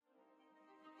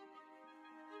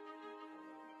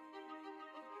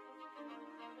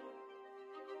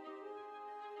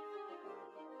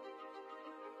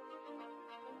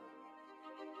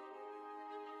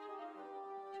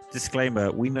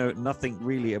Disclaimer, we know nothing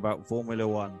really about Formula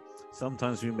One.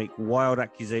 Sometimes we make wild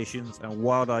accusations and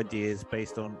wild ideas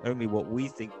based on only what we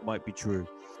think might be true.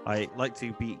 I like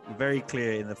to be very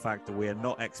clear in the fact that we are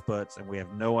not experts and we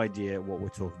have no idea what we're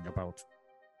talking about.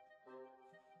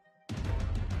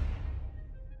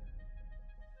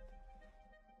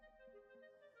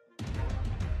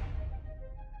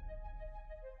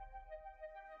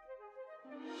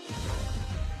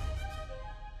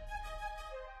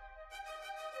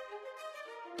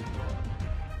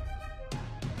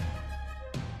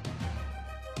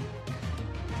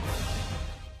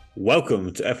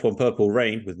 Welcome to F1 Purple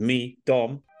Rain with me,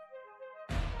 Dom.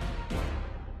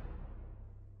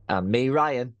 And me,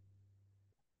 Ryan.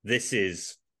 This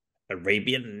is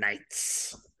Arabian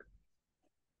Nights.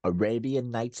 Arabian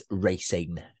Nights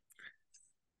Racing.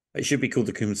 It should be called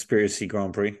the Conspiracy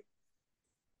Grand Prix.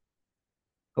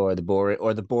 Or the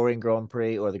boring Grand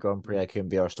Prix, or the Grand Prix I couldn't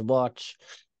be arsed to watch.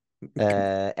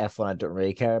 F1 I don't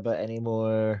really care about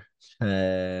anymore.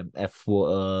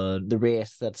 F1, the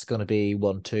race that's going to be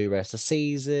 1-2 rest of the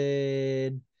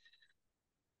season.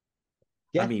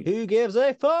 Yeah, I mean, who gives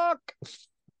a fuck?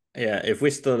 Yeah, if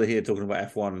we're still here talking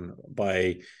about F1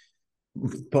 by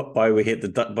the time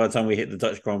we hit the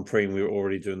Dutch Grand Prix and we were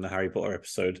already doing the Harry Potter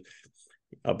episode,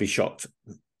 I'll be shocked.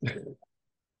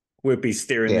 We'll be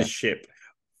steering this ship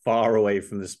far away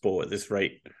from the sport at this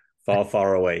rate. Far,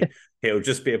 far away. It'll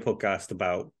just be a podcast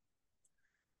about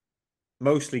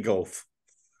mostly golf.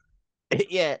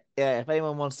 Yeah. If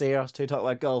anyone wants to hear us two talk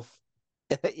about golf,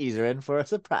 you're in for a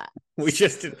surprise. We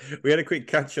had a quick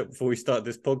catch up before we start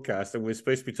this podcast, and we're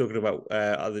supposed to be talking about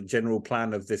the general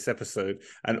plan of this episode,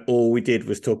 and all we did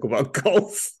was talk about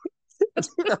golf.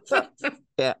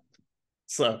 Yeah.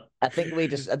 So I think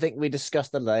we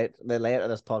discussed the layout of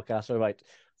this podcast for about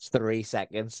 3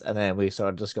 seconds, and then we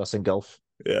started discussing golf.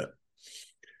 Yeah,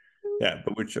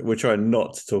 but we're trying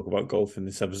not to talk about golf in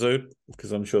this episode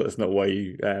because I'm sure that's not why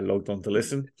you logged on to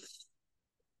listen.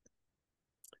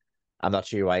 I'm not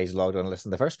sure why he's logged on to listen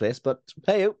in the first place, but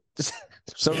hey, for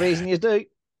some reason you do.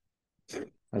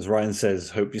 As Ryan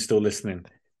says, hope you're still listening.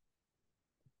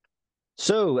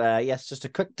 So, yes, just a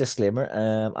quick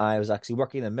disclaimer. I was actually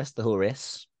working and missed the whole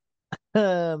race.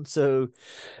 So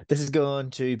this is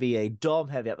going to be a Dom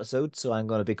heavy episode, so I'm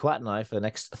going to be quiet now for the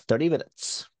next 30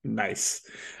 minutes. Nice.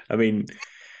 I mean,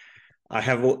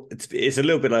 it's a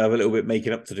little bit, I have a little bit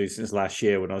making up to do since last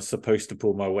year when I was supposed to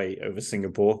pull my weight over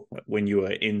Singapore when you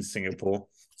were in Singapore.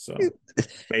 So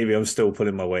maybe I'm still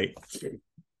pulling my weight.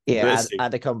 Yeah, I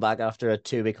had to come back after a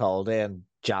 2-week holiday and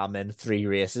jam in 3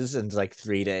 races in like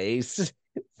 3 days.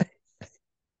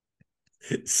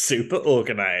 Super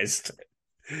organized.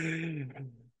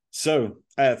 So,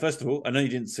 first of all, I know you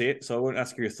didn't see it, so I won't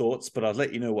ask you your thoughts, but I'll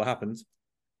let you know what happened.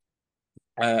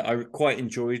 I quite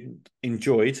enjoyed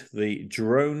the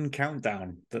drone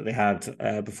countdown that they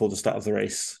had before the start of the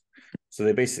race. So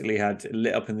they basically had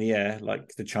lit up in the air like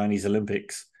the Chinese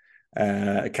Olympics,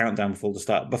 a countdown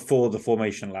before the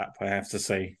formation lap, I have to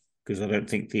say, because I don't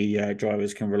think the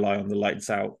drivers can rely on the lights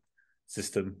out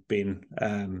system being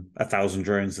 1,000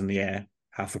 drones in the air,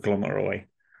 half a kilometer away.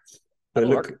 But it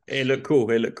looked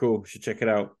cool. It looked cool. You should check it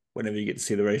out whenever you get to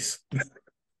see the race.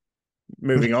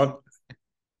 Moving on.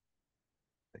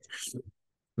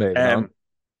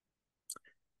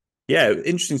 Yeah,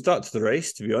 interesting start to the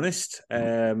race, to be honest.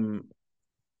 Hamilton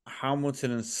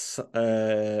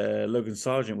and Logan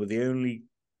Sargent were the only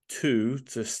 2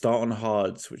 to start on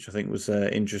hards, which I think was an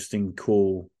interesting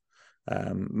call.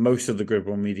 Most of the grid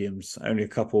were on mediums. Only a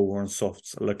couple were on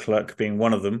softs, Leclerc being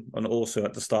one of them, and also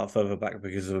had to start further back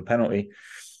because of a penalty.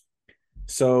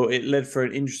 So it led for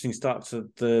an interesting start to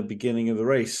the beginning of the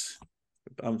race.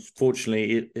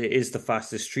 Unfortunately, it is the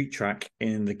fastest street track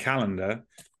in the calendar,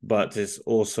 but it's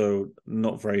also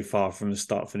not very far from the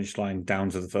start-finish line down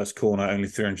to the first corner, only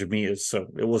 300 meters. So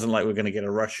it wasn't like we're going to get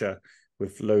a rusher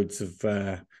with loads of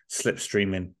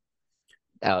slipstreaming.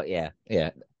 Oh, yeah.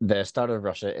 The start of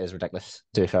Russia is ridiculous,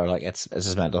 to be fair. Like, it's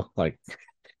just mental. Like,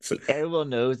 everyone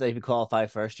knows that if you qualify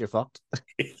first, you're fucked.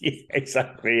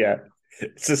 Exactly, yeah.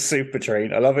 It's a super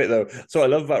train. I love it, though. That's what I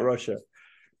love about Russia.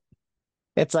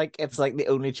 It's like the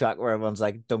only track where everyone's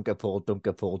like, don't get pulled, don't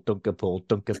get pulled, don't get pulled,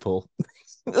 don't get pulled.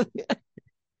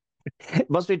 It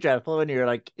must be dreadful when you're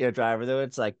like your driver, though.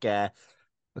 It's like, okay,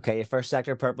 your first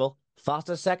sector, purple.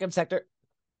 Fastest second sector,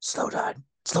 slow down.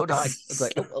 It's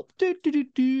like,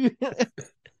 do.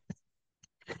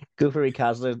 Go for a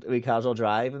casual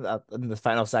drive in the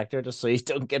final sector just so you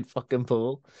don't get fucking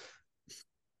pulled.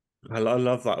 I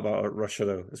love that about Russia,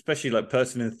 though. Especially like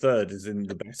person in third is in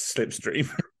the best slipstream.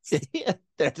 Yeah,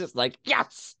 they're just like,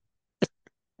 yes!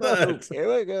 Oh,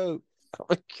 here we go.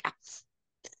 Oh, yes!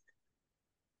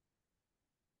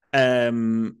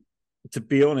 To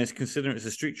be honest, considering it's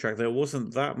a street track, there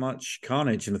wasn't that much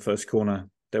carnage in the first corner.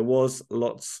 There was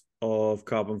lots of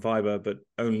carbon fiber, but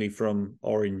only from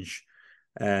orange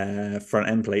front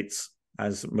end plates,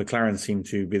 as McLaren seemed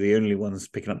to be the only ones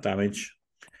picking up damage.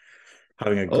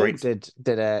 Having a Oh, great did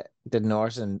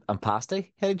Norris and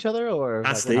Pasty hit each other, or like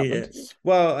what Astley, yeah. happened?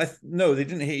 Well, no, they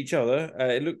didn't hit each other.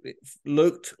 It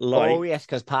looked like Oh yes,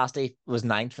 because Pasty was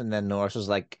ninth and then Norris was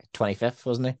like 25th,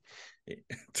 wasn't he?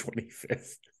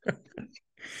 25th.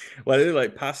 Well, it looked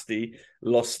like Pasty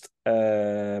lost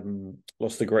a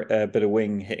great bit of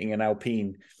wing hitting an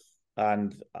Alpine,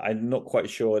 and I'm not quite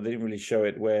sure. They didn't really show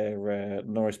it where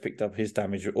Norris picked up his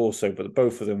damage also, but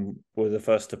both of them were the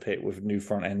first to pit with new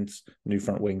front ends, new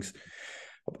front wings.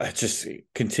 Just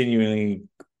continually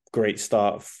great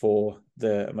start for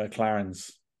the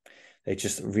McLarens. They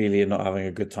just really are not having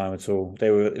a good time at all.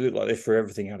 It looked like they threw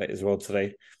everything at it as well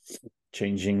today,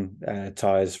 changing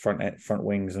tires, front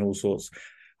wings, and all sorts.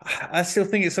 I still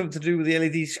think it's something to do with the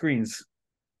LED screens.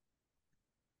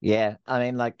 Yeah, I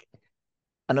mean, like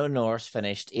I know Norris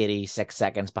finished 86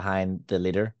 seconds behind the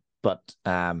leader, but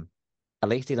at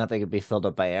least he didn't think it'd be filled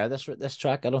up by air this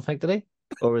track. I don't think, did he?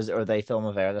 Or they film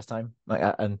with air this time?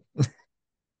 Like, and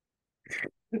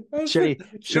surely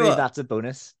What? that's a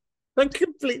bonus. I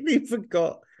completely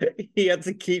forgot he had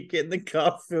to keep getting the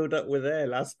car filled up with air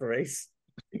last race.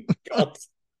 God,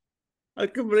 I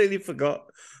completely forgot.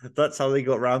 That's how they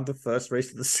got round the first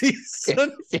race of the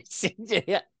season.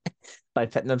 Yeah. By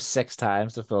pitting them 6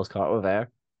 times to fill his car with air.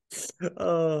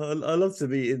 Oh, I love to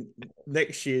be in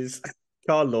next year's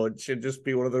car launch and just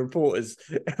be one of the reporters,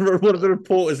 one of the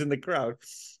reporters in the crowd.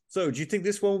 So, do you think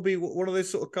this one will be one of those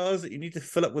sort of cars that you need to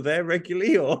fill up with air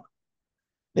regularly, or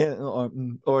Yeah,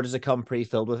 or does it come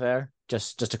pre-filled with air?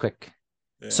 Just a quick.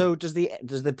 yeah. So does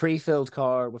the pre-filled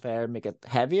car with air make it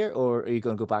heavier, or are you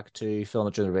going to go back to filling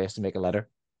it during the race to make it lighter?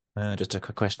 Just a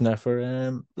quick question there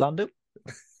for Lando.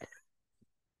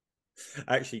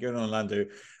 Actually, going on Lando,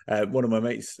 one of my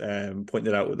mates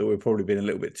pointed out that we're probably being a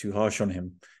little bit too harsh on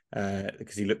him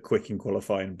because he looked quick in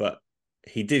qualifying, but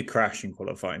he did crash in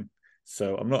qualifying.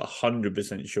 So I'm not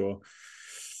 100% sure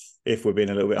if we're being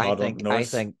a little bit hard on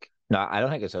Norris. No, I don't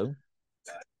think it's so.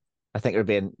 I think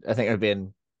they're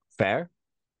being fair.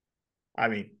 I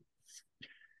mean,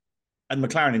 and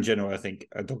McLaren in general, I think,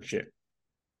 are dog shit.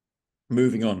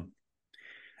 Moving on.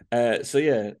 So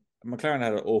yeah, McLaren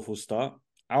had an awful start.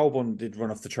 Albon did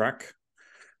run off the track,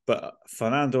 but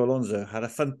Fernando Alonso had a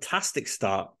fantastic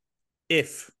start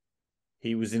if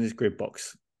he was in his grid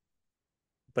box,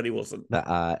 but he wasn't.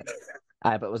 But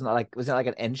was it like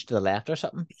an inch to the left or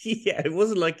something? Yeah, it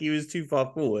wasn't like he was too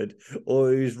far forward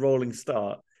or he was rolling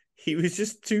start. He was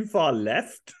just too far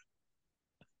left.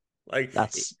 Like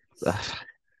That's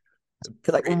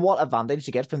like what advantage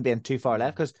you get from being too far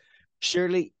left? Because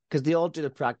surely, because they all do the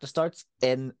practice starts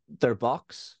in their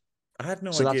box. I had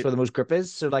no So idea. that's where the most grip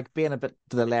is. So like being a bit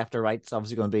to the left or right is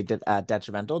obviously going to be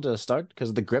detrimental to the start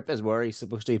because the grip is where he's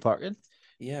supposed to be parking.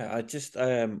 Yeah, I just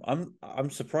I'm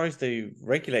surprised they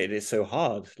regulated it so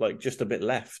hard, like just a bit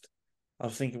left. I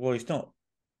was thinking, well, he's not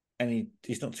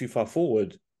he's not too far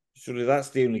forward. Surely that's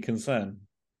the only concern.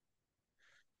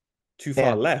 Too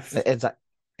far left. It's like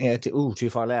too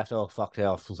far left. Oh fuck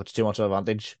yeah, that's too much of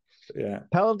advantage. Yeah.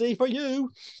 Penalty for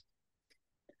you.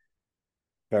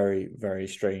 Very, very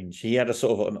strange. He had a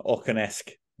sort of an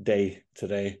Ocon-esque day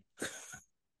today.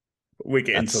 We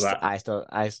get into that. I still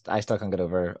can't get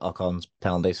over Ocon's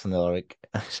penalties from the other week.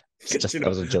 That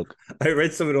was a joke. I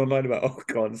read something online about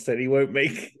Ocon said he won't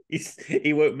make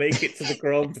it to the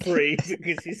Grand Prix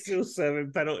because he's still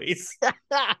serving penalties.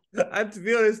 And to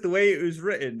be honest, the way it was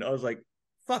written, I was like,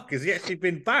 "Fuck, has he actually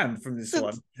been banned from this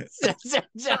one?"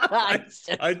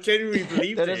 I genuinely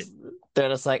believed it. They're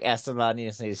just like, Esteban, you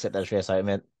just need to sit there straight out,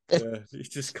 man. Yeah, he's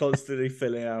just constantly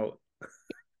filling out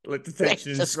like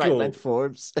detention in school. Like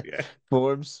forms. Yeah.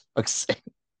 Forms.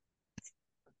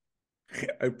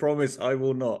 I promise I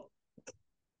will not.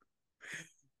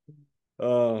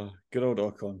 Oh, good old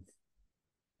Ocon.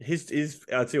 I'll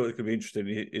tell you what's going to be interesting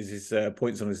is his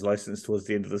points on his license towards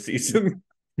the end of the season.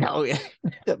 No, yeah.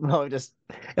 No, it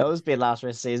was be last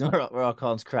race season where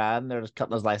Ocon's crying. They're just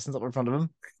cutting his license up in front of him.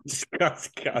 Just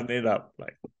cutting it up.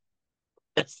 Like,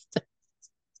 it's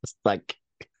like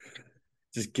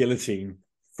just guillotine.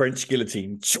 French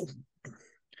guillotine.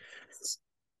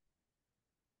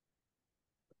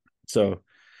 So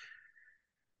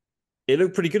it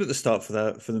looked pretty good at the start for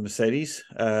the Mercedes,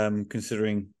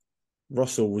 considering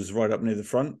Russell was right up near the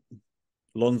front.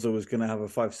 Alonso was going to have a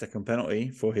 5-second penalty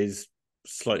for his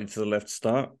slightly to the left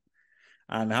start,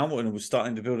 And Hamilton was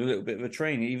starting to build a little bit of a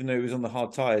train, even though he was on the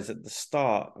hard tyres at the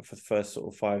start for the first sort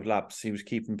of 5 laps. He was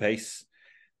keeping pace.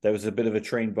 There was a bit of a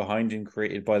train behind him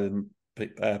created by the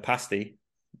Pasty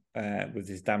with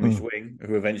his damaged wing,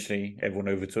 who eventually everyone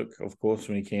overtook, of course,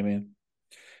 when he came in.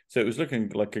 So it was looking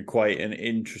like quite an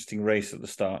interesting race at the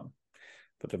start.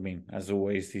 But I mean, as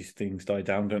always, these things die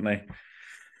down, don't they?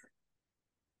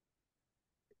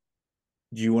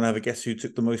 Do you want to have a guess who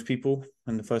took the most people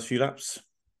in the first few laps?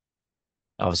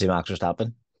 Obviously, Max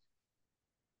Verstappen.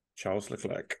 Charles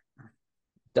Leclerc.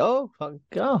 Oh,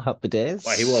 happy days.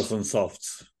 Well, he was on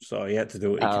softs, so he had to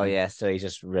do what he could. Oh, yeah, so he's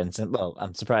just rinsing. Well,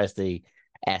 I'm surprised the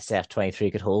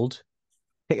SF23 could hold.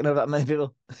 Picking up that many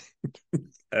people.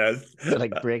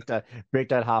 Like break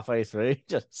down halfway through.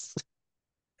 Just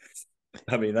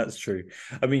I mean, that's true.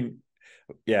 I mean,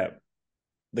 yeah,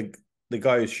 the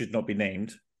guy who should not be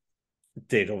named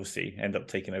did obviously end up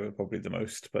taking over probably the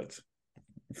most, but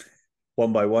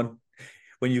one by one.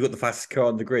 When you've got the fastest car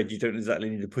on the grid, you don't exactly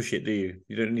need to push it, do you?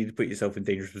 You don't need to put yourself in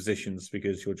dangerous positions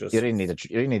because you'll just you didn't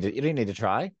need to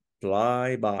try.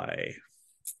 fly by.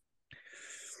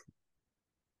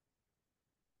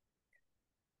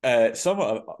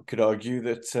 Some could argue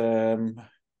that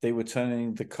they were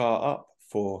turning the car up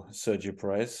for Sergio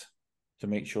Perez to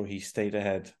make sure he stayed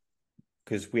ahead,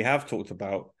 because we have talked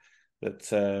about that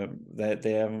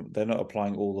they're not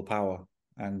applying all the power,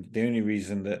 and the only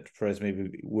reason that Perez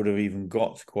maybe would have even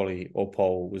got quali or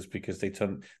pole was because they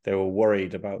were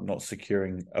worried about not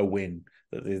securing a win,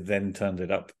 that they then turned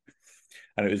it up,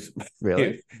 and it was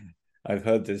Really. I've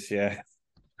heard this, yeah.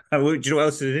 And do you know what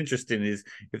else is interesting is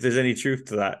if there's any truth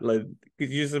to that? Like, could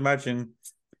you just imagine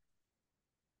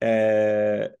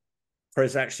Perez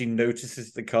actually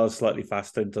notices the car's slightly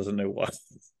faster and doesn't know why?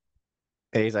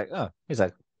 And he's like,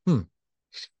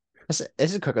 this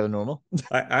is quicker than normal.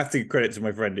 I have to give credit to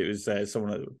my friend. It was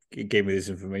someone that gave me this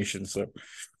information. So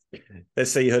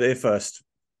let's say you heard it first,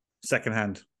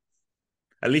 secondhand.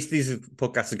 At least these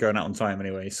podcasts are going out on time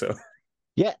anyway. So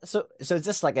Yeah, so is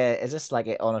this like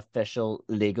a unofficial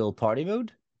legal party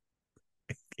mode?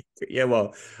 yeah,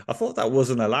 well, I thought that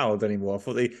wasn't allowed anymore. I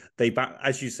thought they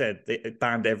as you said, they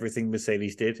banned everything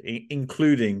Mercedes did,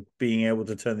 including being able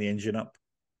to turn the engine up.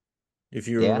 If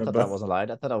you Yeah, I thought remember, that wasn't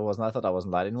allowed. I thought that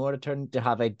wasn't allowed anymore to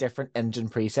have a different engine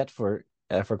preset for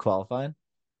qualifying.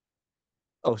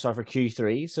 Oh, sorry, for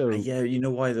Q3. So yeah, you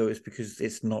know why though? It's because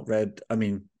it's not red. I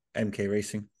mean, MK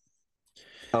Racing.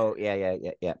 oh yeah.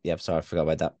 Sorry, I forgot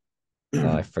about that.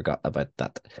 I forgot about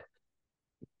that.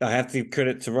 I have to give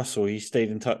credit to Russell. He stayed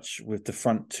in touch with the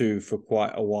front two for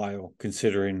quite a while,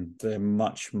 considering they're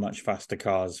much, much faster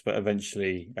cars. But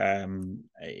eventually,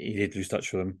 he did lose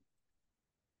touch with them.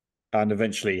 And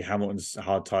eventually, Hamilton's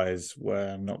hard tyres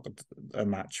were not a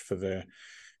match for the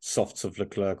softs of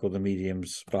Leclerc or the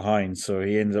mediums behind. So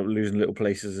he ended up losing little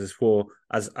places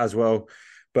as well.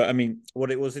 But I mean,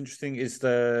 what it was interesting is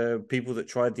the people that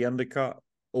tried the undercut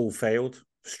all failed.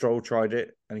 Stroll tried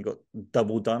it and he got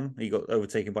double done. He got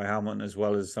overtaken by Hamilton as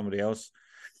well as somebody else.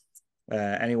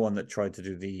 Anyone that tried to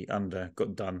do the under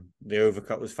got done. The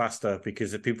overcut was faster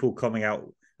because the people coming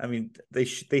out. I mean,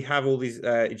 they have all these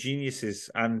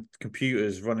geniuses and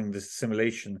computers running the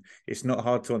simulation. It's not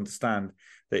hard to understand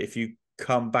that if you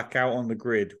come back out on the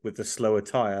grid with the slower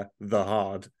tire, the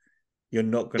hard, you're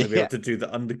not going to be able to do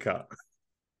the undercut.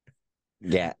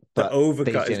 Yeah, the but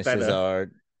overcut is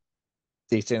better.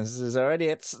 These geniuses are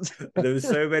idiots. There were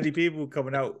so many people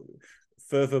coming out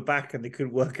further back and they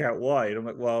couldn't work out why. And I'm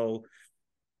like, well,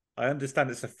 I understand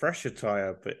it's a fresher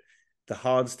tire, but the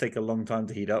hards take a long time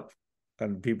to heat up,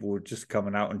 and people were just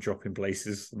coming out and dropping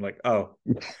places. I'm like, oh,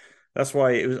 that's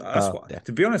why it was. Yeah.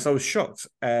 To be honest, I was shocked.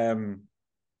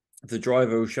 The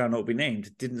driver who shall not be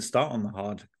named didn't start on the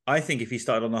hard. I think if he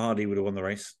started on the hard, he would have won the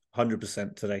race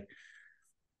 100% today.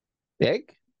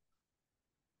 Big?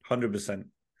 100%.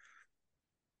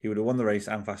 He would have won the race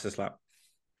and fastest lap.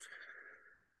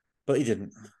 But he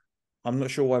didn't. I'm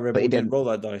not sure why Red Bull didn't roll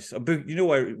that dice. You know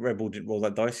why Red Bull didn't roll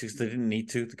that dice? Because they didn't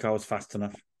need to. The car was fast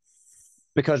enough.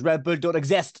 Because Red Bull don't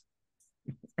exist.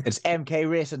 It's MK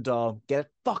Racing, dog. Get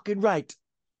it fucking right.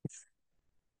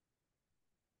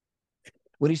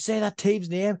 When you say that team's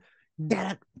name,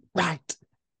 get it right.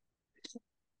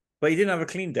 But he didn't have a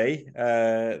clean day.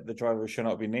 The driver should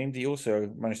not be named. He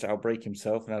also managed to outbrake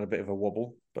himself and had a bit of a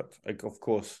wobble. But of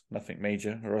course, nothing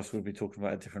major, or else we'd be talking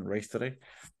about a different race today.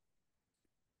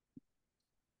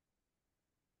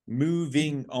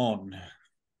 Moving on.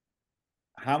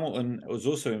 Hamilton was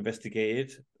also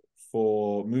investigated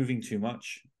for moving too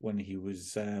much when he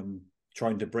was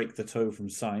trying to break the toe from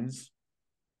Sainz.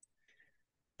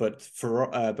 But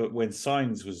when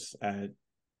Sainz was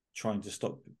trying to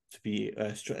stop to be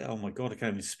straight. Oh my god, I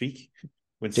can't even speak.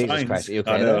 When Jesus Christ, Signs, are you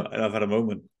I okay know, there? and I've had a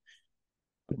moment,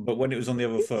 but when it was on the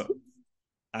other foot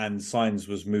and Signs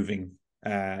was moving,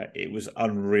 it was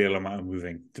unreal amount of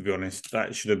moving. To be honest,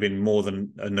 that should have been more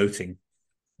than a noting,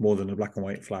 more than a black and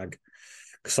white flag.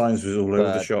 Signs was all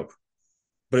over the But shop,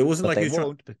 but it wasn't but like he they was trying.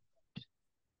 won't.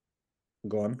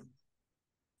 Go on.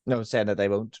 No, saying that they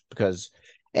won't because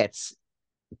it's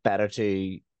better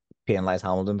to penalise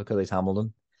Hamilton because he's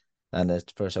Hamilton than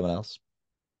it's for someone else.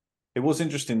 It was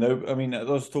interesting though. I mean, I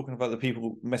was talking about the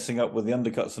people messing up with the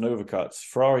undercuts and overcuts.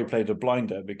 Ferrari played a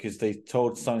blinder because they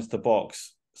told Sainz to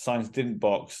box. Sainz didn't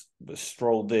box, but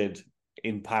Stroll did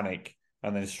in panic,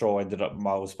 and then Stroll ended up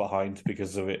miles behind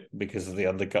because of it, because of the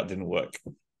undercut didn't work.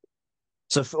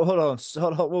 So hold on,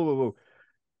 whoa.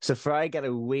 So Fry get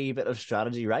a wee bit of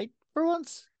strategy right for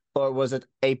once, or was it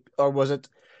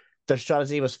their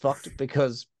strategy was fucked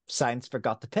because Sainz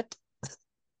forgot to pit?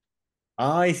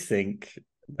 I think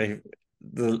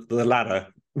the latter,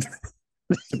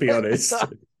 to be honest.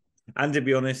 And to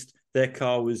be honest, their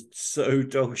car was so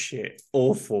dog shit,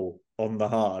 awful on the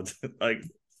hard. Like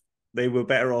they were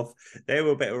better off. They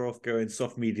were better off going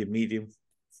soft, medium, medium,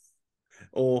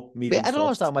 or Yeah, medium I don't soft.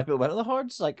 understand why people went on the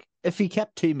hards. Like, if he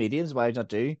kept two mediums, why not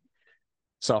do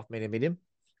soft, medium, medium,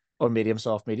 or medium,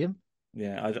 soft, medium?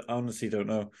 Yeah, I honestly don't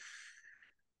know.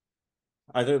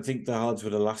 I don't think the hards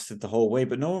would have lasted the whole way,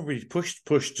 but no one really pushed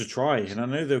to try. And I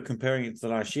know they were comparing it to the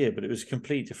last year, but it was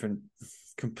completely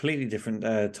different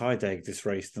tie deg this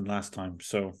race than last time.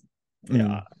 So yeah,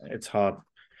 Mm. it's hard.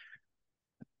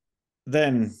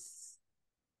 Then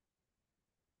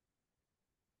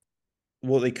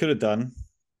what they could have done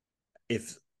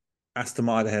if Aston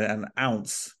Martin had an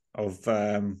ounce of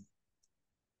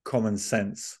common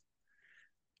sense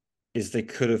is they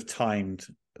could have timed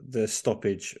the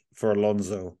stoppage for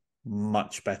Alonso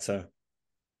much better,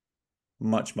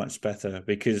 much better,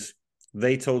 because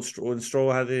they told when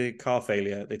Stroll had a car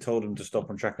failure, they told him to stop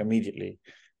on track immediately,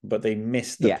 but they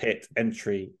missed the Yeah, pit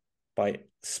entry by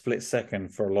split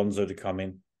second for Alonso to come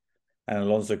in, and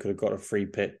Alonso could have got a free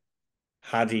pit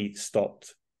had he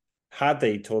stopped. Had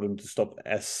they told him to stop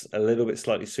a little bit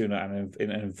slightly sooner and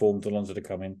informed Alonso to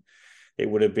come in, it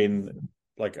would have been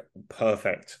like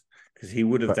perfect because he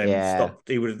would have but then yeah, stopped.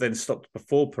 He would have then stopped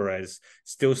before Perez,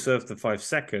 still served the 5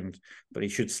 second, but he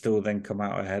should still then come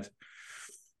out ahead.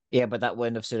 yeah, but that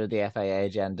wouldn't have suited the FIA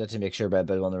agenda to make sure Red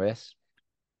Bull won the race.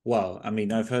 Well, I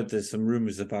mean, I've heard there's some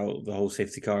rumors about the whole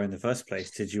safety car in the first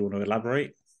place. Did you want to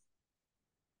elaborate?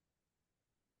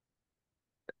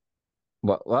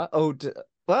 What? Oh,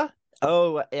 what?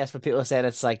 Oh, yes. For people saying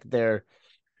it's like they're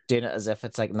doing it as if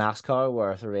it's like NASCAR,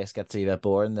 where if the race gets a bit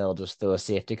boring, they'll just throw a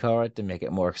safety car out to make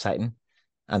it more exciting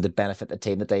and to benefit the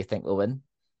team that they think will win.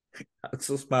 It's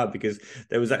so smart because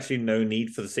there was actually no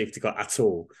need for the safety car at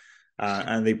all,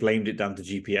 and they blamed it down to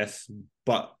GPS.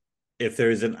 But if there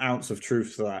is an ounce of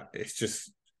truth to that, it's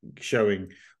just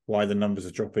showing why the numbers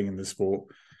are dropping in the sport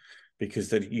because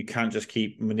that you can't just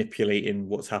keep manipulating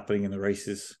what's happening in the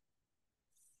races.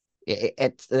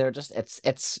 They're just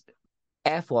it's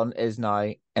F1 is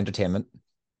now entertainment.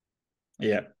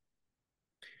 Yeah,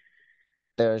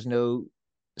 There is no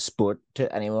sport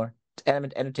to anymore. It's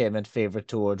entertainment favored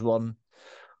towards one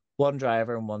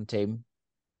driver and one team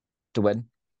to win,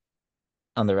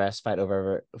 and the rest fight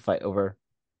over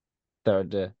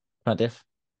third to 20th.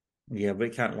 yeah, but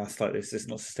it can't last like this. It's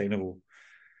not sustainable.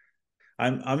 I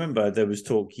remember there was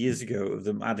talk years ago of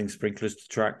them adding sprinklers to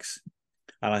tracks,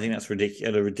 and I think that's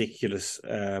ridiculous. A ridiculous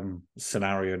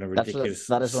scenario and a ridiculous.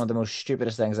 That is one of the most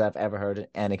stupidest things I've ever heard in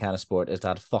any kind of sport is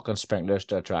that fucking sprinklers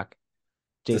to a track.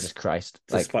 Jesus Christ.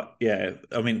 Like, Despite, yeah,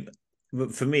 I mean,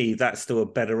 for me, that's still a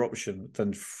better option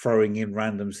than throwing in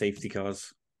random safety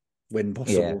cars when yeah,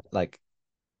 possible. like,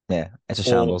 yeah, it's a Or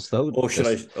shambles though. or should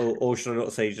Just, I or should I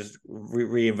not say just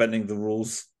reinventing the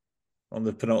rules on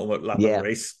the penultimate lap of the yeah,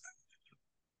 race?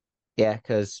 yeah,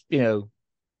 because,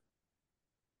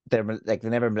 they're like they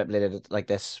never manipulated it like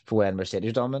this for when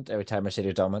Mercedes dominant. Every time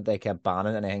Mercedes dominant, they kept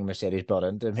banning anything Mercedes brought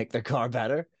in to make their car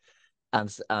better,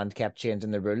 and kept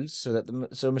changing the rules so that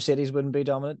so Mercedes wouldn't be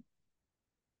dominant.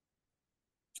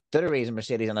 The other reason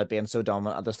Mercedes ended up being so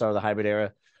dominant at the start of the hybrid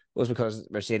era was because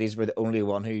Mercedes were the only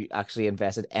one who actually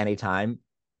invested any time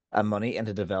and money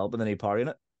into developing the new power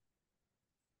unit.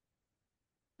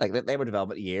 Like they were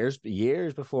developing years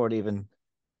before it even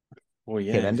Well,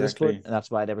 yeah, came into the sport, exactly. and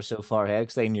that's why they were so far ahead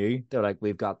because they knew they're like,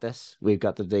 we've got this, we've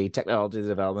got the technology, the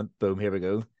development, boom, here we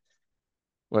go.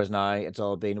 Whereas now it's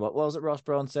all been what was it Ross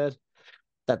Brawn said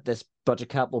that this budget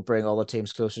cap will bring all the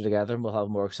teams closer together and we'll have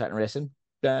more exciting racing.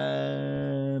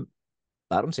 I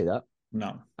don't see that.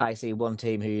 No. I see one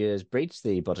team who has breached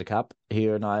the budget cap,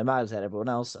 who are now miles ahead of everyone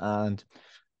else, and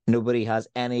nobody has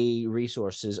any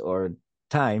resources or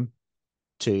time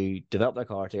to develop their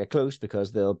car to get close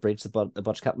because they'll breach the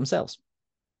budget cap themselves.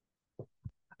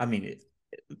 I mean,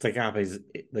 the gap is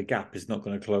not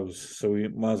going to close, so we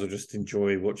might as well just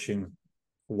enjoy watching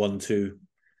 1-2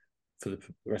 for the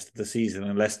rest of the season,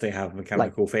 unless they have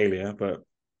mechanical failure. But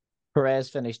Perez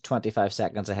finished 25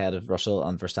 seconds ahead of Russell,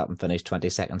 and Verstappen finished 20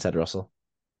 seconds ahead of Russell.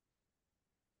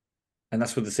 And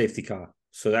that's with the safety car.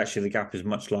 So actually, the gap is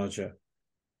much larger.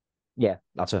 Yeah,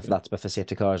 that's with the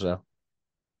safety car as well.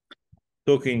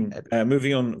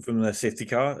 Moving on from the safety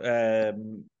car,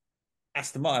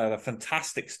 Aston Martin had a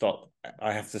fantastic stop,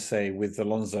 I have to say, with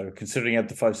Alonso. Considering he had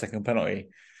the 5-second penalty,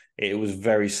 it was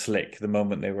very slick the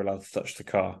moment they were allowed to touch the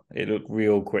car. It looked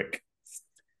real quick.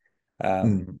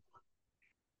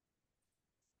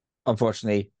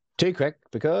 Unfortunately, too quick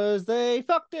because they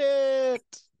fucked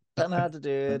it and had to do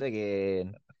it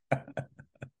again.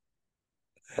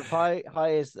 How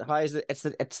is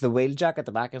it? It's the wheel jack at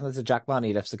the back. If it's a jack man,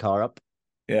 he lifts the car up.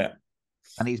 Yeah,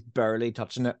 and he's barely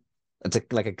touching it. It's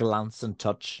like a glancing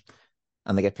touch,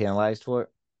 and they get penalized for it.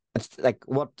 It's like,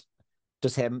 what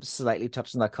does him slightly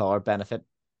touching that car benefit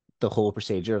the whole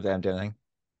procedure of them doing anything?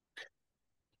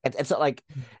 It's not like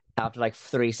after like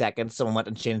 3 seconds, someone went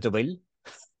and changed the wheel,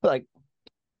 like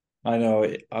I know.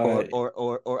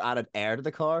 or added air to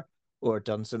the car, or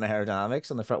done some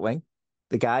aerodynamics on the front wing.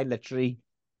 The guy literally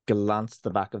glanced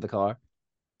the back of the car.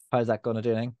 How's that going to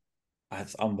do anything?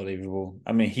 That's unbelievable.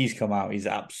 I mean, he's come out. He's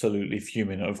absolutely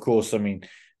fuming. Of course, I mean,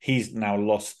 he's now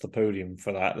lost the podium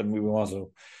for that. And we might as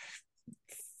well.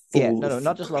 No,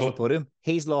 not just lost the podium.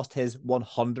 He's lost his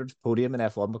 100th podium in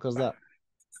F1 because of that.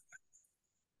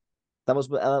 That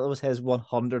was his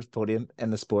 100th podium in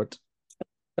the sport.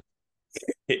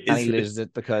 And he loses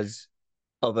it because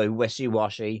of a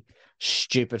wishy-washy,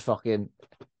 stupid fucking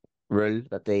rule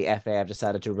that the FA have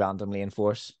decided to randomly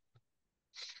enforce.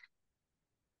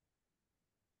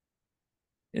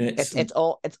 It's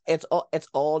all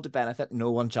to benefit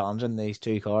no one challenging these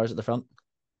two cars at the front.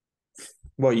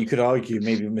 Well, you could argue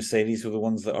maybe Mercedes were the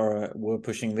ones that were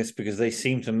pushing this because they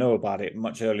seem to know about it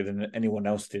much earlier than anyone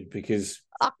else did. Because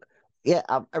I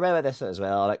remember this as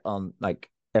well, like on like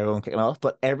everyone kicking off,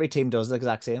 but every team does the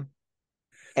exact same.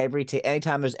 Every team,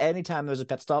 anytime there's a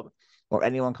pit stop or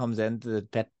anyone comes into the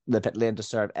pit lane to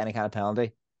serve any kind of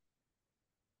penalty,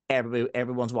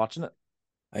 everyone's watching it.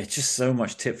 It's just so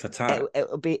much tit for tat. It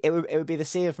would be the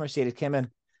same if Mercedes came in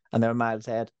and their miles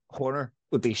ahead. Horner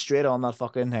would be straight on that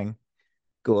fucking thing,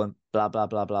 going blah blah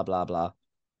blah blah blah blah,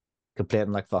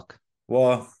 complaining like fuck.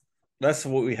 Well, that's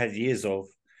what we had years of.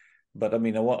 But I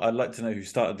mean, I'd like to know who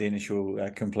started the initial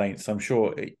complaints. I'm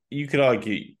sure you could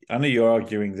argue. I know you're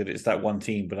arguing that it's that one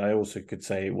team, but I also could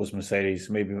say it was Mercedes,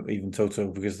 maybe even Toto,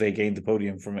 because they gained the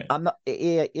podium from it. I'm not.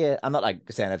 Yeah. I'm not like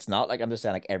saying it's not. Like, I'm just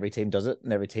saying like every team does it,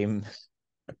 and every team's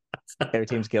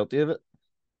guilty of it.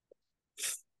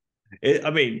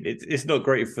 It's not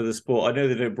great for the sport. I know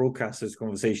they don't broadcast those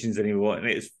conversations anymore, and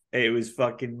it was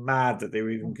fucking mad that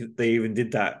they even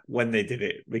did that when they did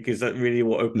it, because that really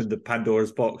what opened the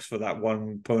Pandora's box for that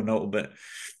one penultimate.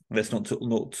 Let's not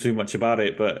talk too much about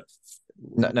it, but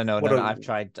no. I've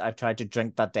tried to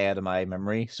drink that day out of my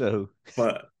memory. So,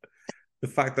 but the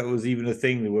fact that was even a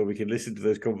thing where we could listen to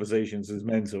those conversations is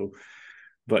mental.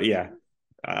 But yeah.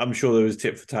 I'm sure there was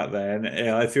tit for tat there,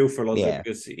 and I feel for Alonso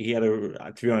because he had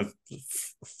to be honest,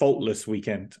 faultless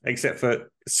weekend, except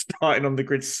for starting on the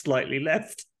grid slightly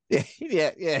left.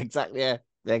 Exactly.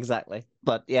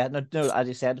 But yeah, no, as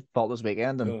you said, faultless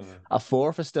weekend, and a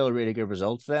fourth is still a really good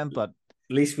result for them. But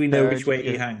at least we know which way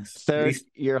he hangs. Third,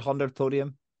 your 100th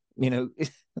podium, I'm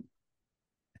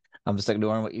just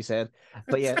ignoring what you said,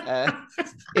 but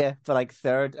for like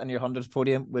third and your 100th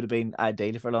podium would have been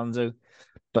ideal for Alonso.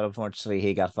 But unfortunately,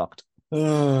 he got fucked.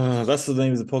 Oh, that's the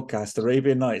name of the podcast.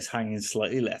 Arabian Nights hanging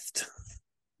slightly left.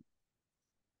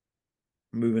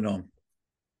 Moving on.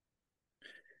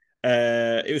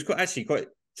 It was quite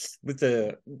with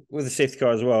the safety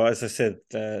car as well. As I said,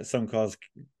 some cars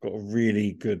got a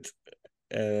really good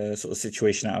sort of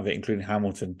situation out of it, including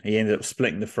Hamilton. He ended up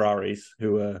splitting the Ferraris,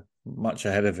 who were much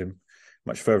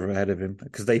further ahead of him,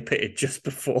 because they pitted just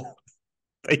before.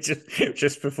 They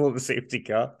just before the safety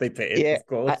car, they pitted, of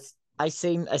course. I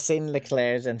seen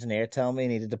Leclerc's engineer tell me he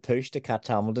needed to push to catch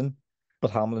Hamilton,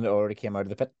 but Hamilton already came out of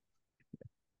the pit.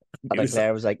 And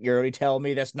Leclerc was like, "You're already telling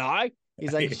me this now?"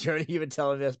 He's like, "Surely you've been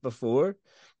telling me this before."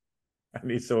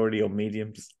 And he's already on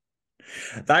mediums.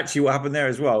 Actually, what happened there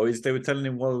as well is they were telling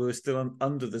him while we were still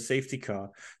under the safety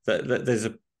car that there's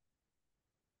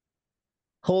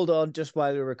Hold on, just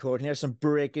while we're recording here, some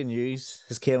breaking news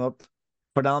has came up.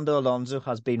 Fernando Alonso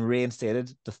has been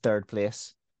reinstated to third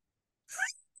place.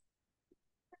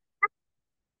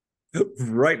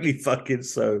 Rightly fucking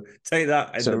so. Take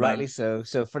that, So Enderman. rightly so.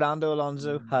 So Fernando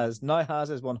Alonso has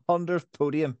his 100th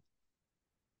podium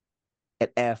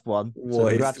at F1. So What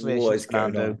congratulations, is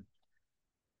going Fernando. on?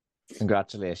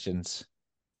 Congratulations.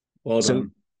 Well So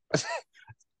done.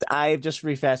 I've just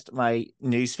refreshed my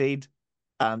newsfeed.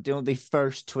 Do you know what the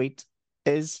first tweet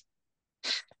is?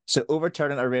 So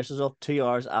overturning a race result 2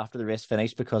 hours after the race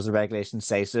finished because the regulations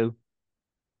say so,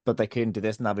 but they couldn't do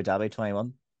this in Abu Dhabi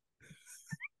 21.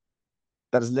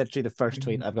 That is literally the first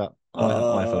tweet I've got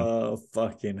on my phone. Oh,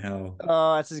 fucking hell.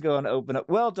 Oh, this is going to open up.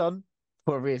 Well done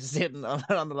for reinstating on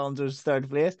Alonso's third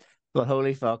place. But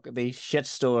holy fuck, the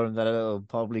shitstorm that it'll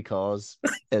probably cause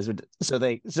is so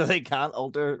they can't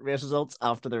alter race results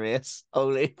after the race.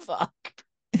 Holy fuck.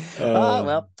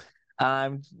 Well,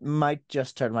 I might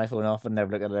just turn my phone off and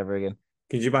never look at it ever again.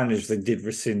 Could you manage they did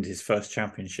rescind his first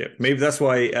championship? Maybe that's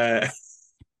why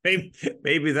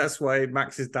maybe that's why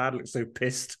Max's dad looks so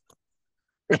pissed.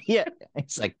 Yeah,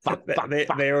 it's like fuck,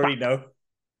 They already know.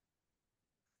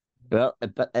 Well,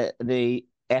 but the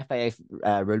FIA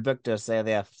rulebook does say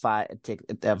they have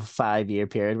they have a 5-year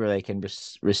period where they can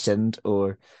rescind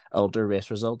or alter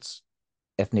race results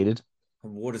if needed.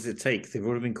 And what does it take? They've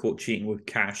already been caught cheating with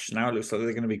cash. Now it looks like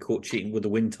they're going to be caught cheating with the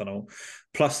wind tunnel.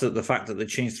 Plus the fact that they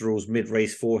changed the rules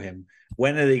mid-race for him.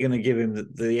 When are they going to give him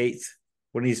the eighth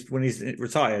when he's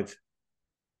retired?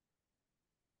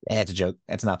 It's a joke.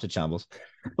 It's an absolute shambles.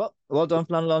 But well done,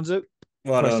 Fernando Alonso.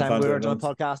 Well First done, time we're Fernando. on a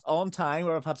podcast on time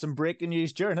where I've had some breaking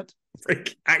news during it.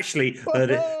 Actually,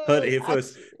 heard it here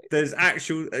first. There's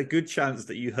a good chance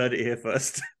that you heard it here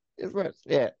first.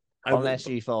 Yeah. Unless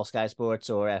you follow Sky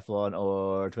Sports or F1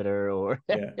 or Twitter or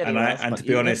anywhere else. And to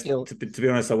be honest,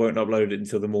 I won't upload it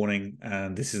until the morning,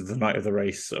 and this is the night of the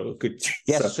race, so good.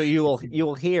 Yes, so you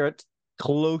will hear it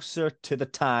closer to the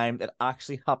time it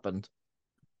actually happened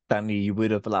than you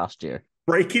would have last year.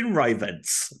 Breaking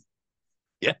events.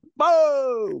 Yeah.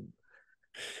 Boom.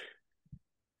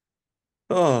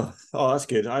 Oh, that's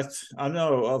good. I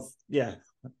know.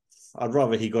 I'd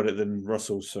rather he got it than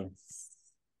Russell. So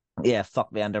yeah, fuck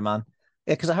the Enderman.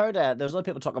 Yeah, because I heard there's a lot of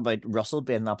people talking about Russell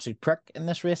being an absolute prick in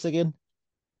this race again.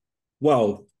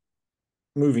 Well,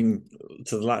 moving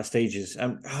to the latter stages,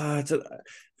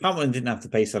 Hamilton didn't have the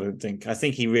pace. I don't think. I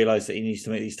think he realised that he needs to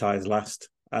make these tyres last.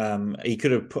 He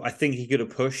could have. I think he could have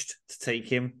pushed to take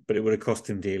him, but it would have cost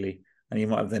him dearly, and he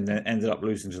might have then ended up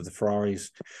losing to the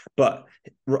Ferraris. But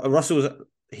Russell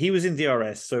was in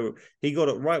DRS, so he got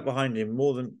it right behind him,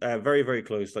 more than very, very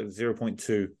close, like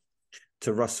 0.2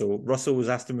 to Russell. Russell was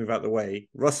asked to move out the way.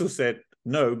 Russell said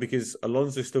no because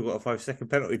Alonso still got a 5-second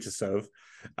penalty to serve,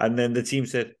 and then the team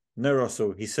said no,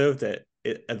 Russell, he served it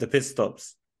at the pit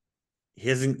stops. He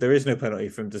hasn't. There is no penalty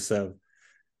for him to serve.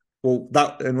 Well,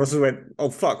 and Russell went,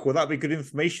 oh fuck, well that'd be good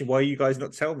information. Why are you guys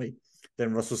not tell me?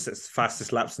 Then Russell sets the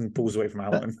fastest laps and pulls away from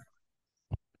Hamilton.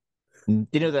 Do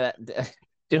you know that? Do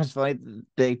you know what's funny?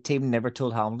 The team never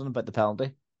told Hamilton about the penalty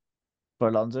for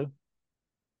Alonso.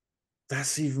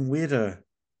 That's even weirder.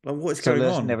 Like, what's going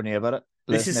Lewis on? never knew about it.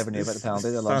 Lewis never knew about the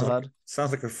penalty that Alonso had.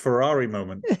 Sounds like a Ferrari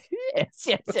moment. yes.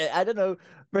 I don't know.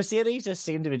 Mercedes just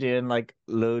seem to be doing like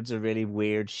loads of really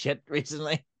weird shit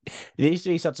recently. They used to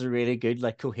be such a really good,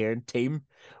 like, coherent team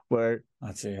where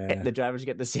the drivers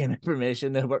get the same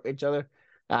information, they work with each other.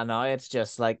 And now it's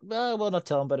just like, oh, we'll not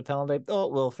tell them about a penalty. Oh,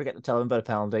 we'll forget to tell them about a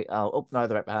penalty. Oh, now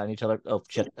they're right behind each other. Oh,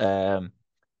 shit.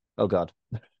 Oh, God.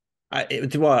 I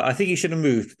think he should have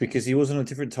moved because he was on a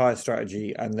different tyre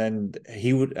strategy, and then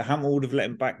Hamilton would have let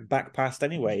him back past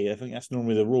anyway. I think that's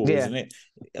normally the rule, isn't it?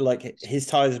 Like his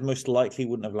tyres most likely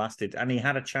wouldn't have lasted, and he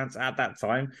had a chance at that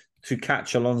time to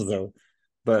catch Alonso,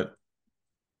 but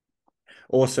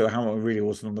also Hamilton really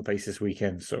wasn't on the pace this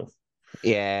weekend. So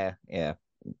yeah.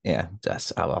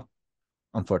 That's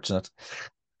unfortunate.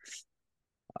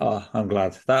 I'm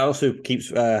glad that also keeps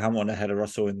Hamilton ahead of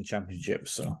Russell in the championship.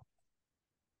 So.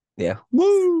 Yeah.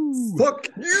 Woo! Fuck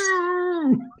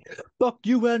you! Fuck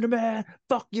you, Enderman!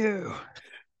 Fuck you!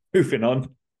 Moving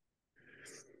on.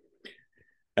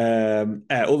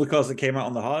 All the cars that came out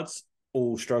on the hards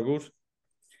all struggled.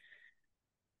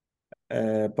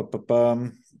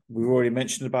 We've already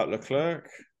mentioned about Leclerc.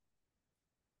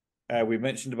 We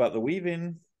mentioned about the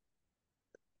weaving.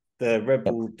 The Red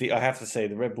Bull, I have to say,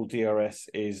 the Red Bull DRS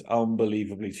is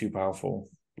unbelievably too powerful.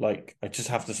 Like, I just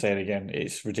have to say it again.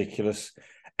 It's ridiculous.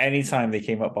 Anytime they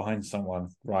came up behind someone,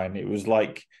 Ryan, it was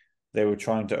like they were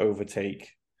trying to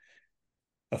overtake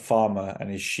a farmer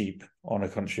and his sheep on a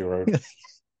country road.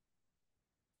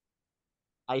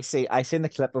 I seen the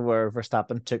clip of where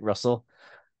Verstappen took Russell,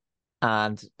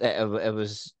 and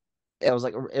it's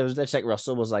like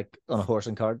Russell was like on a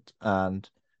horsing cart, and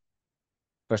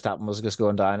Verstappen was just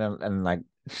going down, and like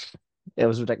it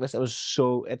was ridiculous.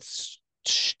 It's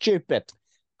stupid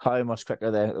how much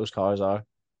quicker those cars are,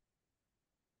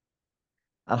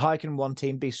 and how can one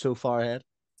team be so far ahead?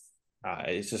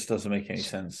 It just doesn't make any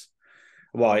sense.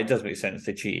 Well, it does make sense.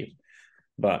 They cheated.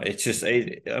 But it's just,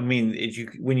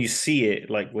 when you see it,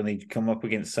 like when they come up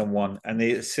against someone and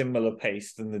they're at similar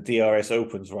pace, then the DRS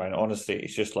opens, right? Honestly,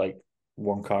 it's just like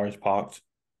one car is parked.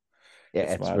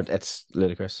 Yeah, It's it's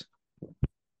ludicrous,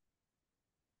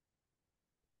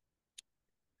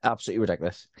 absolutely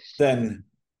ridiculous. Then,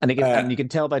 And you can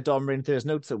tell by Dom reading through his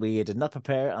notes that we did not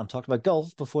prepare and talk about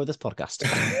golf before this podcast.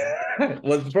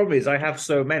 well, the problem is I have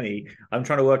so many. I'm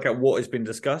trying to work out what has been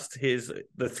discussed. Here's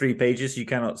the 3 pages you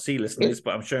cannot see, listeners,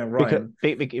 but I'm showing Ryan.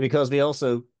 Because we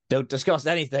also don't discuss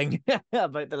anything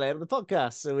about the layout of the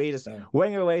podcast. So we just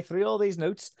wing our way through all these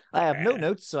notes. I have no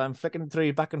notes, so I'm flicking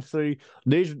back and through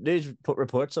news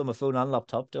reports on my phone and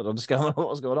laptop to understand what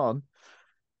was going on.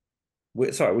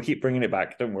 Sorry, we keep bringing it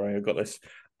back. Don't worry, I've got this.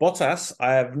 Bottas,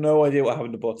 I have no idea what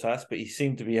happened to Bottas, but he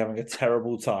seemed to be having a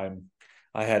terrible time.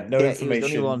 I had no information. He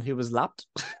was the only one who was lapped.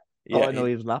 Yeah, I know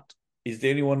he was lapped. He's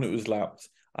the only one that was lapped.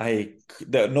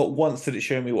 Not once did it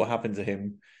show me what happened to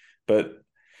him, but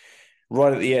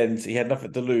right at the end, he had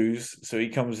nothing to lose, so he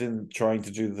comes in trying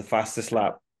to do the fastest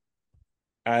lap,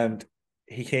 and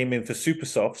he came in for super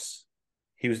softs.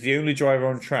 He was the only driver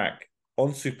on track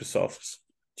on super softs.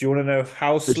 Do you want to know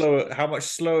how much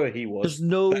slower he was? There's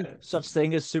no such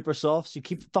thing as super softs. You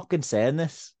keep fucking saying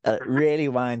this. It really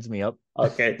winds me up.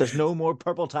 Okay. There's no more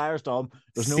purple tires, Tom.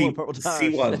 There's no more purple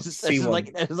tires. C1. This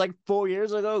is like 4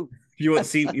 years ago. You want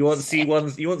C1s, you want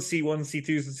C1s,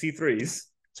 C2s, and C3s?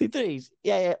 C3s.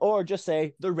 Yeah. Or just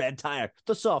say the red tire,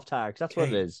 the soft tire, because that's what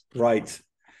it is. Right.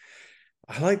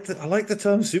 I like the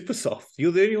term super soft.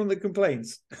 You're the only one that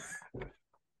complains.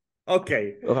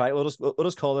 Okay. All right, we'll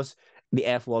just call this the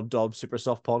F1 Dom Super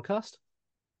Soft podcast.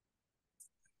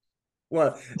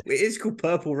 Well, it is called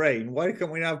Purple Rain. Why can't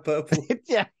we have purple?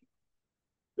 Yeah.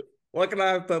 Why can't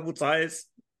I have purple tires?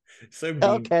 So mean.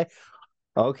 Okay.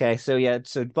 So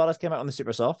Bottas came out on the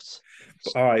Super Softs.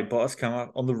 All right, Bottas came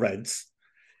out on the Reds.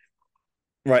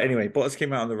 Right. Anyway, Bottas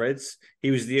came out on the Reds. He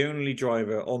was the only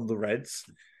driver on the Reds.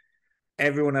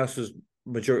 Everyone else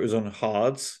majority was on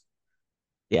hards.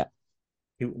 Yeah.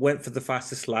 He went for the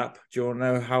fastest lap. Do you want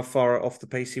to know how far off the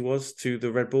pace he was to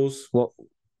the Red Bulls? What?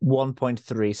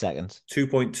 1.3 seconds.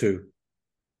 2.2.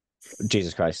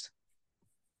 Jesus Christ.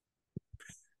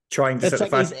 Trying to set the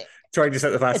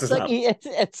fastest lap.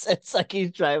 It's like he's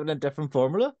driving a different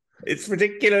formula. It's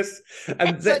ridiculous.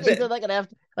 And he's like an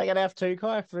F2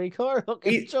 car, 3 car.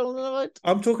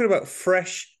 I'm talking about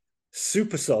fresh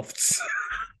super softs.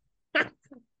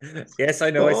 Yes, I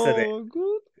know. I said it.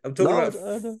 Good. I'm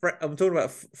talking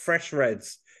about fresh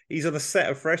reds. He's on a set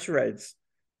of fresh reds,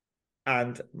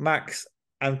 and Max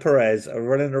and Perez are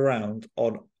running around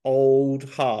on old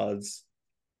hards,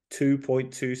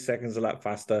 2.2 seconds a lap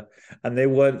faster, and they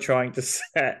weren't trying to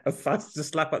set a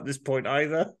fastest lap at this point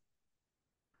either.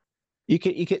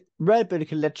 Red Bull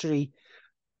could literally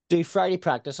do Friday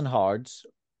practice on hards,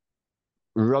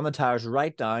 run the tires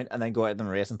right down, and then go out in the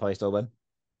race and probably still win.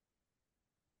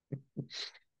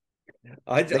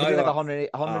 They could do like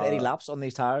 180 laps on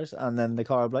these tires, and then the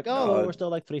car would be like, we're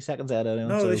still like 3 seconds ahead of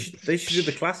anyone. No, so they should do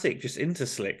the classic, just into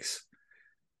slicks.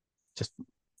 Just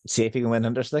see if you can win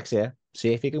under slicks, yeah.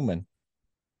 See if you can win.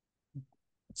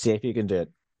 See if you can do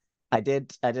it. I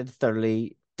did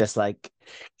thoroughly dislike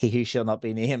he who shall not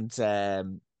be named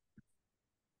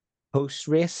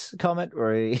post-race comment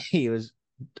where he was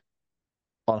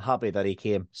unhappy that he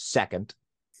came second.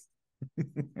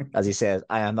 As he says,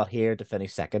 I am not here to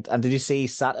finish second. And did you see he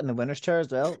sat in the winner's chair as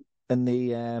well in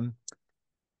the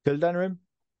cool down room?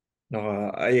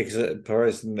 No, because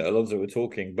Perez and Alonso were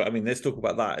talking, but I mean, let's talk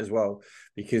about that as well,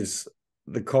 because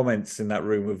the comments in that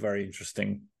room were very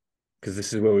interesting. Because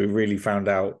this is where we really found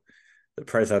out that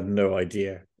Perez had no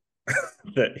idea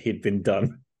that he'd been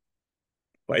done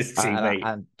by his teammate.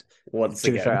 And once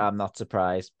to be fair, I'm not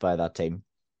surprised by that team.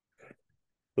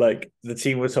 Like the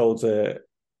team were told to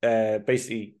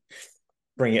basically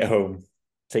bring it home,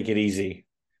 take it easy.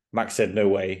 Max said, "No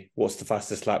way. What's the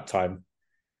fastest lap time?"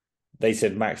 They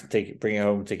said, "Max, bring it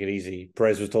home, take it easy."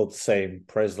 Perez was told the same.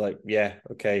 Perez like, "Yeah,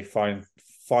 okay, fine.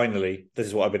 Finally, this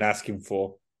is what I've been asking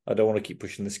for. I don't want to keep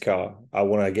pushing this car. I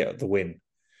want to get the win."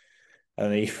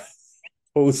 And he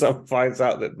also finds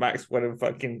out that Max went and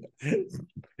fucking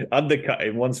undercut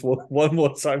him one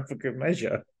more time for good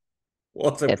measure.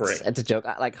 What a prick. It's a joke.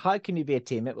 Like, how can you be a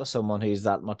teammate with someone who's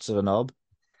that much of a knob?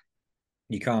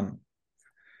 You can't.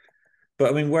 But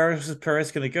I mean, where else is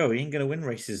Perez going to go? He ain't going to win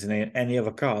races in any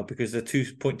other car because they're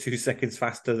 2.2 seconds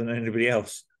faster than anybody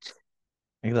else.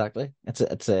 Exactly. It's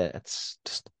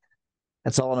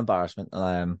all an embarrassment.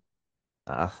 I'm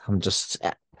just.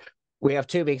 We have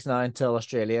 2 weeks now until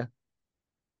Australia,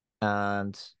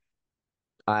 and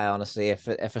I honestly, if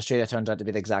Australia turns out to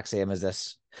be the exact same as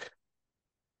this,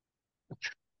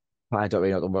 I don't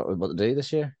really know what to do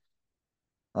this year.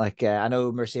 Like, I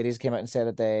know Mercedes came out and said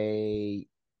that they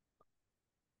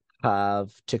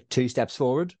have took 2 steps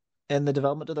forward in the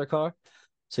development of their car,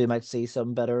 so you might see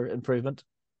some better improvement.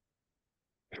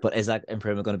 But is that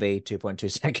improvement going to be 2.2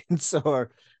 seconds,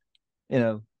 or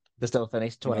they still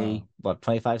finish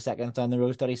 25 seconds down the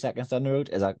road, 30 seconds down the road?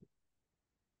 Is that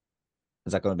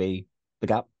going to be the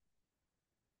gap?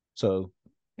 So,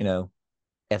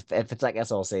 if it's like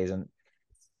this all season,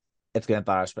 it's going to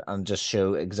embarrass and just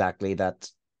show exactly that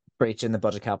breaching the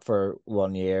budget cap for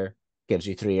 1 year gives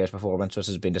you 3 years performance, which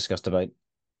has been discussed about,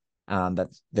 and that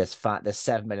this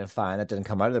 $7 million fine that didn't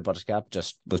come out of the budget cap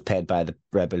just was paid by the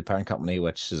Red Bull parent company,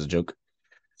 which is a joke,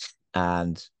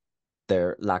 and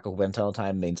their lack of wind tunnel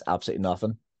time means absolutely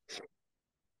nothing,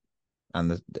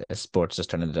 and the sport's just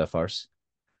turned into a farce.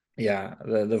 Yeah,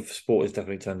 the sport has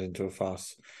definitely turned into a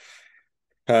farce.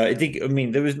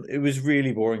 It was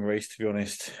really boring race, to be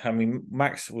honest. I mean,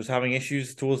 Max was having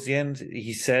issues towards the end,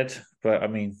 he said, but I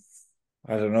mean,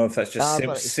 I don't know if that's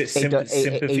just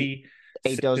sympathy.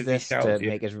 He does this to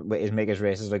yeah. make his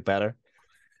races look better,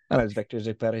 and his victories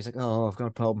look better. He's like, "Oh, I've got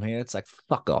a problem here." It's like,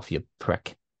 fuck off, you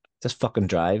prick! Just fucking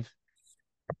drive.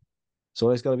 So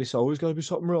always got to be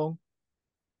something wrong.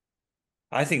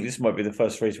 I think this might be the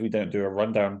first race we don't do a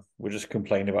rundown. We'll just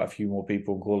complain about a few more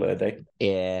people and call it a day.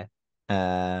 Yeah.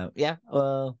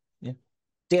 Well, yeah.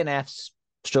 DNFs,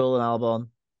 Stroll and Albon.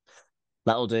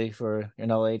 That'll do for your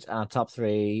knowledge. And top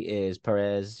 3 is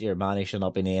Perez, your man who shall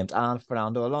not be named, and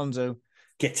Fernando Alonso.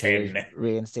 Get in.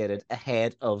 Reinstated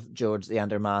ahead of George the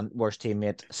Underman, worst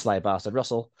teammate, Sly Bastard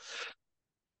Russell.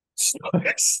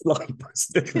 Sly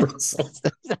Bastard Russell.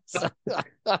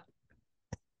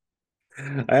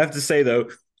 I have to say, though,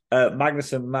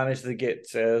 Magnussen managed to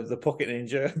get the pocket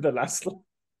ninja the last.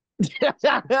 Did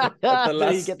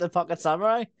you get the pocket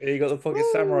samurai? He got the pocket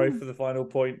samurai for the final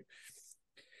point.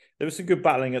 There was some good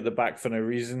battling at the back for no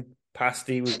reason.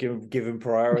 Pasty was given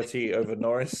priority over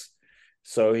Norris,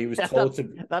 so he was told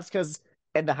to. That's because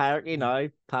in the hierarchy now,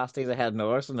 Pasty's ahead of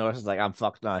Norris, and Norris is like, "I'm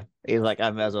fucked now." He's like,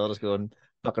 "I may as well just go and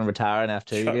fucking retire in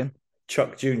F2 again."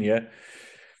 Chuck Jr.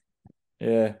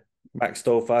 Yeah, Max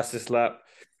stole fastest lap.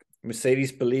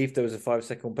 Mercedes believed there was a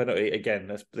 5-second penalty.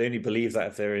 Again, they only believe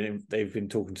that if they've been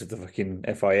talking to the fucking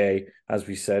FIA, as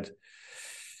we said.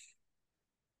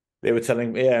 They were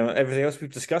telling everything else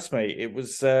we've discussed, mate. It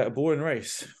was a boring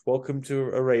race. Welcome to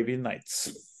Arabian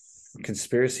Nights.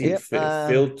 Conspiracy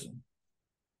filled.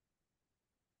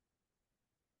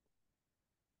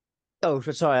 Oh,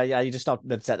 sorry. Yeah, you just stopped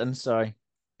mid-sentence. Sorry.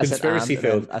 Conspiracy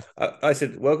filled. I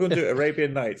said, welcome to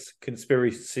Arabian Nights.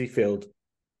 Conspiracy filled.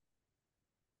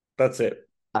 That's it.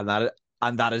 And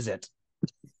that is it.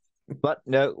 But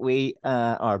no, we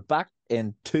are back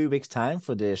in 2 weeks' time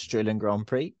for the Australian Grand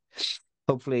Prix.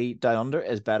 Hopefully Down Under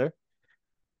is better.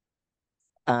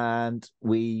 And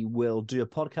we will do a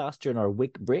podcast during our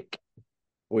week break.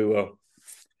 We will.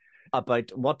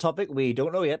 About what topic, we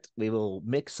don't know yet. We will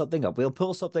make something up. We'll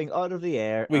pull something out of the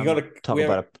air. Talk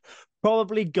about it.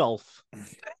 Probably golf.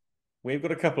 We've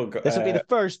got a couple of... This will be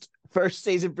the first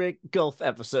season break golf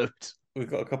episode. We've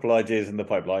got a couple of ideas in the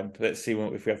pipeline. Let's see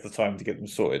if we have the time to get them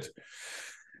sorted.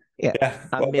 Yeah.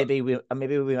 And maybe we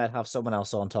might have someone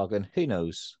else on talking. Who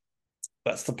knows?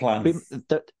 That's the plan.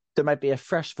 There might be a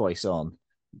fresh voice on,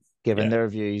 giving their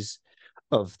views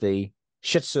of the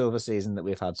shit show of a season that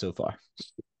we've had so far.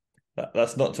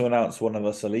 That's not to announce one of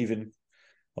us are leaving.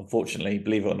 Unfortunately,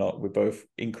 believe it or not, we're both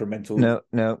incremental.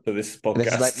 No. To this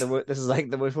podcast. This is like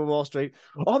the Wolf of Wall Street.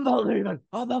 I'm not leaving.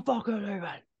 I'm not fucking leaving.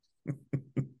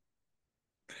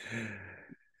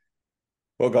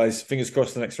 Well, guys, fingers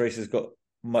crossed the next race has got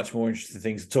much more interesting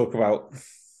things to talk about.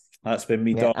 That's been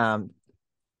me, Dom.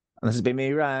 And this has been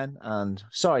me, Ryan, and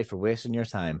sorry for wasting your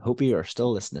time. Hope you are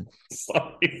still listening.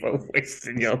 Sorry for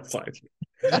wasting your time.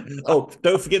 Oh,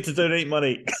 don't forget to donate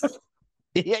money.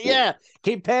 Yeah.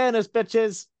 Keep paying us,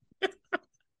 bitches.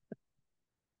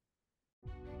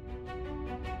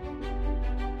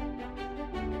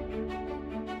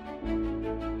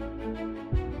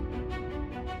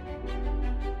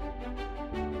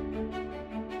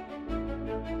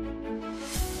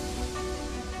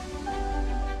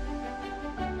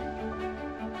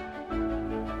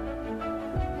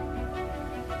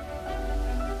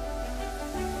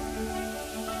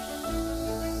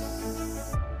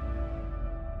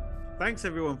 Thanks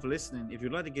everyone for listening. If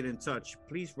you'd like to get in touch,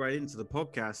 please write into the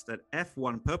podcast at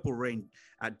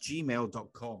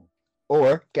f1purplerain@gmail.com.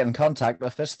 Or get in contact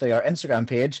with us via our Instagram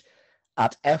page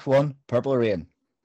at F1 Purple Rain.